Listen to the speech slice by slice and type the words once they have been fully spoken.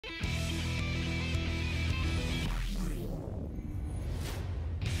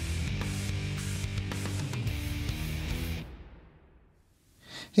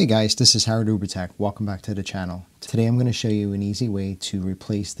Hey guys, this is UBR Tech. Welcome back to the channel. Today I'm going to show you an easy way to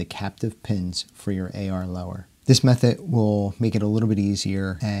replace the captive pins for your AR lower. This method will make it a little bit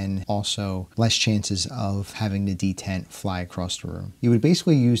easier and also less chances of having the detent fly across the room. You would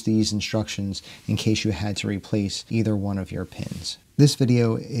basically use these instructions in case you had to replace either one of your pins. This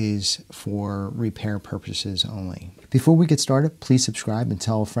video is for repair purposes only. Before we get started, please subscribe and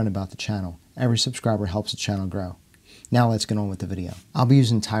tell a friend about the channel. Every subscriber helps the channel grow. Now let's get on with the video. I'll be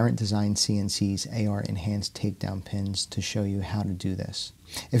using Tyrant Design CNC's AR Enhanced Takedown Pins to show you how to do this.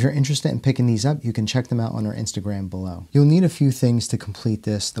 If you're interested in picking these up, you can check them out on our Instagram below. You'll need a few things to complete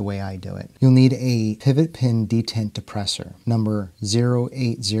this the way I do it. You'll need a pivot pin detent depressor, number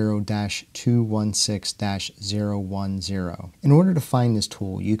 080-216-010. In order to find this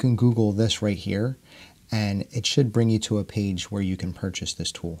tool, you can Google this right here, and it should bring you to a page where you can purchase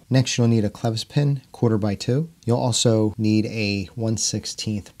this tool. Next, you'll need a clevis pin, 1/4x2. You'll also need a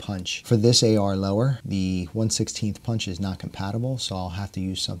 1/16 punch. For this AR lower, the 1/16 punch is not compatible, so I'll have to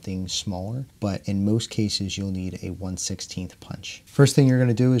use something smaller, but in most cases, you'll need a 1/16 punch. First thing you're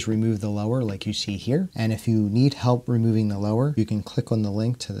gonna do is remove the lower like you see here, and if you need help removing the lower, you can click on the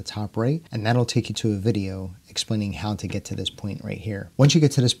link to the top right, and that'll take you to a video explaining how to get to this point right here. Once you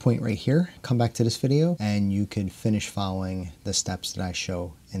get to this point right here, come back to this video and you can finish following the steps that I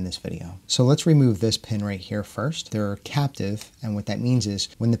show in this video. So let's remove this pin right here first. They're captive, and what that means is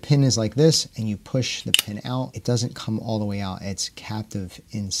when the pin is like this and you push the pin out, it doesn't come all the way out. It's captive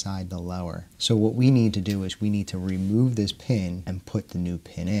inside the lower. So what we need to do is we need to remove this pin and put the new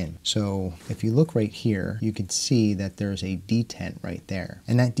pin in. So if you look right here, you can see that there's a detent right there,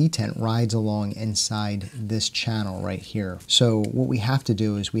 and that detent rides along inside this channel right here. So what we have to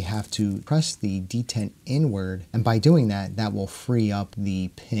do is we have to press the detent inward, and by doing that, that will free up the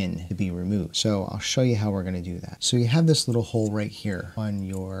pin to be removed. So I'll show you how we're going to do that. So you have this little hole right here on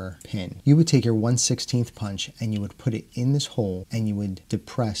your pin. You would take your 1/16 punch and you would put it in this hole and you would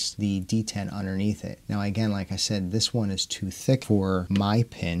depress the detent underneath it. Now again, like I said, this one is too thick for my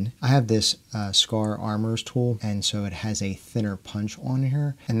pin. I have this Scar Armor's tool, and so it has a thinner punch on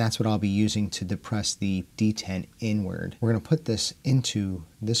here, and that's what I'll be using to depress the detent inward. We're going to put this into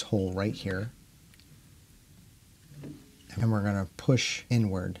this hole right here, and we're going to push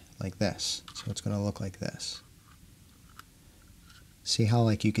inward like this. So it's going to look like this. See how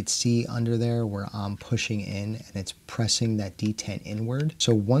like you could see under there where I'm pushing in and it's pressing that detent inward?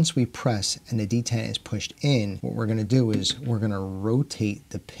 So once we press and the detent is pushed in, what we're going to do is we're going to rotate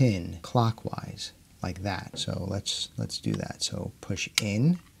the pin clockwise like that. So let's do that. So push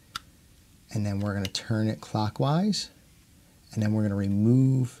in, and then we're going to turn it clockwise, and then we're going to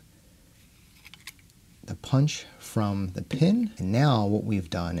remove the punch from the pin. And now what we've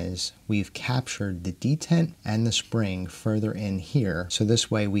done is we've captured the detent and the spring further in here, so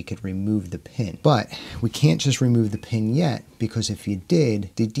this way we could remove the pin. But we can't just remove the pin yet, because if you did,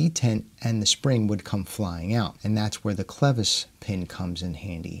 the detent and the spring would come flying out, and that's where the clevis pin comes in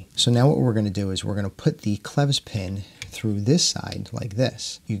handy. So now what we're going to do is we're going to put the clevis pin through this side like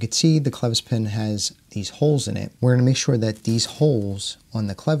this. You can see the clevis pin has these holes in it. We're going to make sure that these holes on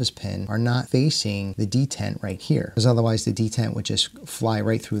the clevis pin are not facing the detent right here, because otherwise the detent would just fly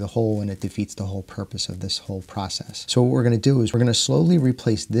right through the hole and it defeats the whole purpose of this whole process. So what we're going to do is we're going to slowly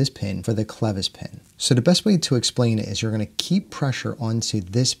replace this pin for the clevis pin. So the best way to explain it is you're going to keep pressure onto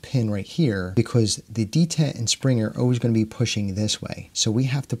this pin right here, because the detent and spring are always going to be pushing this way. So we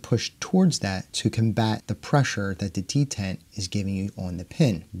have to push towards that to combat the pressure that the detent is giving you on the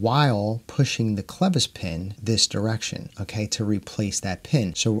pin, while pushing the clevis pin this direction, okay, to replace that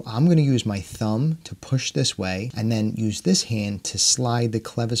pin. So I'm going to use my thumb to push this way, and then use this hand to slide the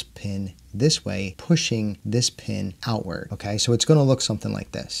clevis pin this way, pushing this pin outward. Okay, so it's going to look something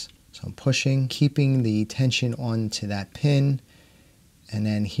like this. So I'm pushing, keeping the tension onto that pin, and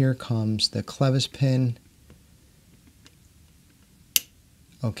then here comes the clevis pin.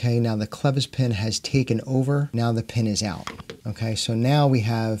 Okay, now the clevis pin has taken over. Now the pin is out. Okay, so now we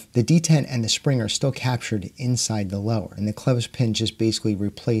have the detent and the spring are still captured inside the lower, and the clevis pin just basically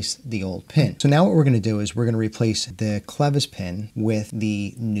replaced the old pin. So now what we're going to do is we're going to replace the clevis pin with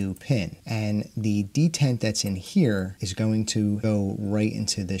the new pin, and the detent that's in here is going to go right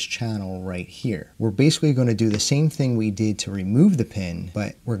into this channel right here. We're basically going to do the same thing we did to remove the pin,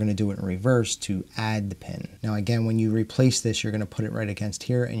 but we're going to do it in reverse to add the pin. Now again, when you replace this, you're going to put it right against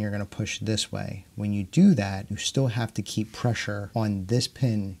here and you're going to push this way. When you do that, you still have to keep pressure on this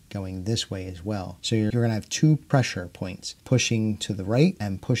pin going this way as well. So you're going to have two pressure points, pushing to the right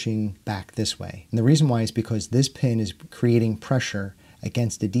and pushing back this way. And the reason why is because this pin is creating pressure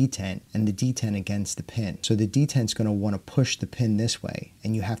against the detent and the detent against the pin. So the detent's going to want to push the pin this way,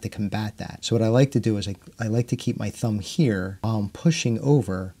 and you have to combat that. So what I like to do is I like to keep my thumb here while I'm pushing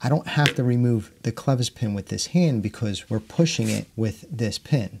over. I don't have to remove the clevis pin with this hand because we're pushing it with this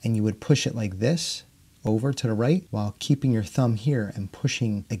pin. And you would push it like this over to the right while keeping your thumb here and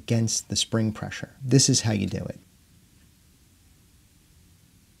pushing against the spring pressure. This is how you do it.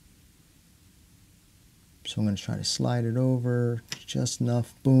 So I'm going to try to slide it over just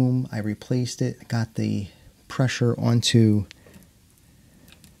enough. Boom, I replaced it. I got the pressure onto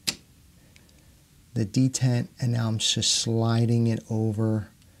the detent, and now I'm just sliding it over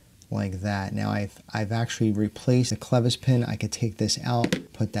like that. Now I've actually replaced the clevis pin. I could take this out,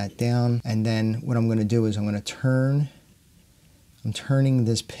 put that down, and then what I'm going to do is I'm going to I'm turning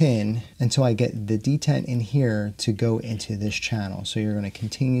this pin until I get the detent in here to go into this channel. So you're going to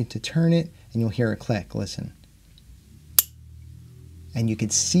continue to turn it and you'll hear a click. Listen. And you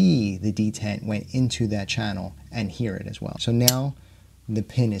could see the detent went into that channel and hear it as well. So now the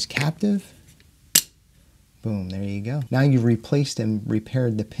pin is captive. Boom, there you go. Now you've replaced and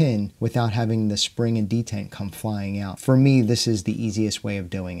repaired the pin without having the spring and detent come flying out. For me, this is the easiest way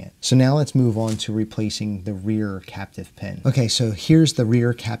of doing it. So now let's move on to replacing the rear captive pin. Okay, so here's the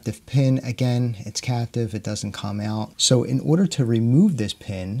rear captive pin. Again, it's captive, it doesn't come out. So in order to remove this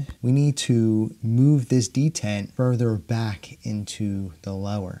pin, we need to move this detent further back into the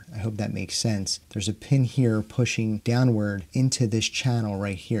lower. I hope that makes sense. There's a pin here pushing downward into this channel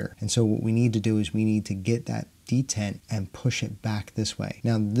right here. And so what we need to do is we need to get that detent and push it back this way.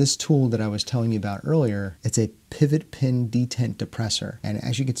 Now this tool that I was telling you about earlier, it's a pivot pin detent depressor, and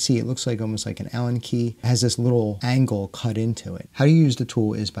as you can see, it looks like almost like an Allen key. It has this little angle cut into it. How you use the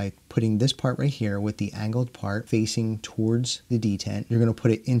tool is by putting this part right here with the angled part facing towards the detent. You're going to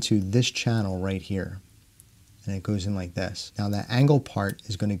put it into this channel right here, and it goes in like this. Now that angled part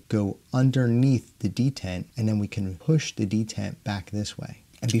is going to go underneath the detent, and then we can push the detent back this way.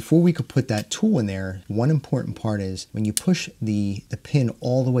 And before we could put that tool in there, one important part is when you push the pin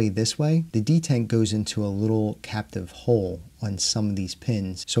all the way this way, the detent goes into a little captive hole on some of these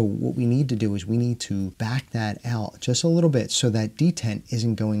pins. So what we need to do is we need to back that out just a little bit so that detent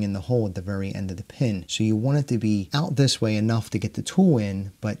isn't going in the hole at the very end of the pin. So you want it to be out this way enough to get the tool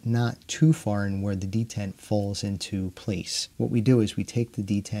in, but not too far in where the detent falls into place. What we do is we take the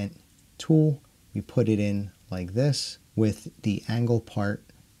detent tool, we put it in like this with the angle part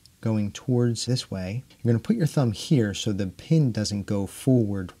going towards this way. You're going to put your thumb here so the pin doesn't go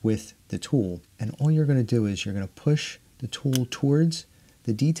forward with the tool. And all you're going to do is you're going to push the tool towards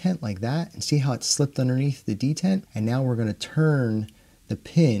the detent like that, and see how it slipped underneath the detent. And now we're going to turn the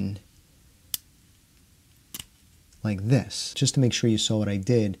pin like this. Just to make sure you saw what I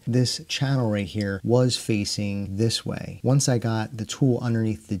did, this channel right here was facing this way. Once I got the tool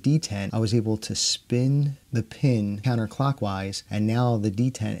underneath the detent, I was able to spin the pin counterclockwise, and now the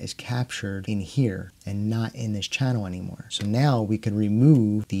detent is captured in here and not in this channel anymore. So now we can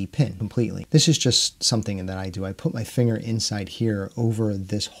remove the pin completely. This is just something that I do. I put my finger inside here over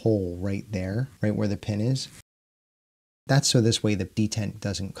this hole right there, right where the pin is. That's so this way the detent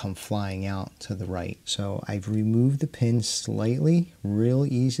doesn't come flying out to the right. So I've removed the pin slightly, real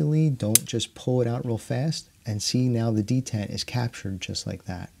easily. Don't just pull it out real fast. And see, now the detent is captured just like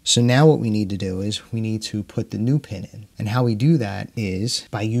that. So now what we need to do is we need to put the new pin in. And how we do that is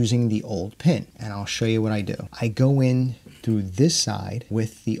by using the old pin. And I'll show you what I do. I go in through this side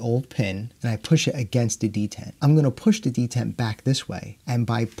with the old pin and I push it against the detent. I'm going to push the detent back this way. And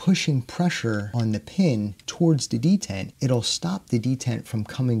by pushing pressure on the pin towards the detent, it'll stop the detent from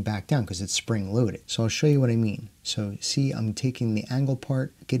coming back down because it's spring loaded. So I'll show you what I mean. So see, I'm taking the angle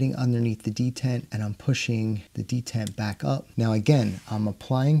part, getting underneath the detent, and I'm pushing the detent back up. Now again, I'm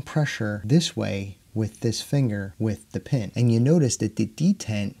applying pressure this way with this finger with the pin. And you notice that the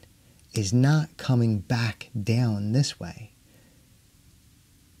detent is not coming back down this way.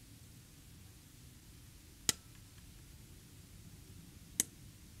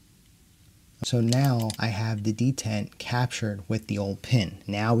 So now I have the detent captured with the old pin.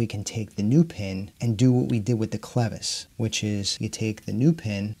 Now we can take the new pin and do what we did with the clevis, which is you take the new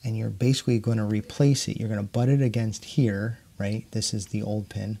pin and you're basically going to replace it. You're going to butt it against here, right? This is the old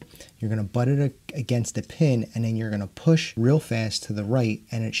pin. You're going to butt it against the pin and then you're going to push real fast to the right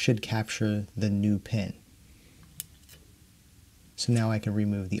and it should capture the new pin. So now I can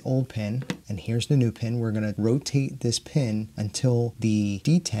remove the old pin, and here's the new pin. We're going to rotate this pin until the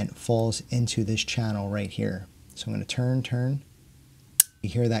detent falls into this channel right here. So I'm going to turn. You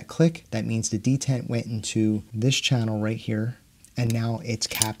hear that click? That means the detent went into this channel right here, and now it's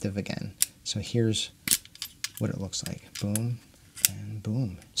captive again. So here's what it looks like. Boom, And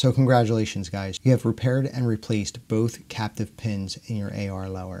boom. So congratulations, guys. You have repaired and replaced both captive pins in your AR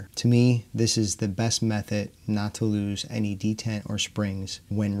lower. To me, this is the best method not to lose any detent or springs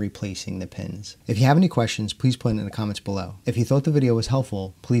when replacing the pins. If you have any questions, please put it in the comments below. If you thought the video was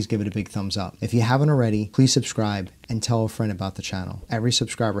helpful, please give it a big thumbs up. If you haven't already, please subscribe and tell a friend about the channel. Every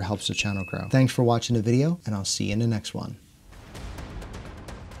subscriber helps the channel grow. Thanks for watching the video, and I'll see you in the next one.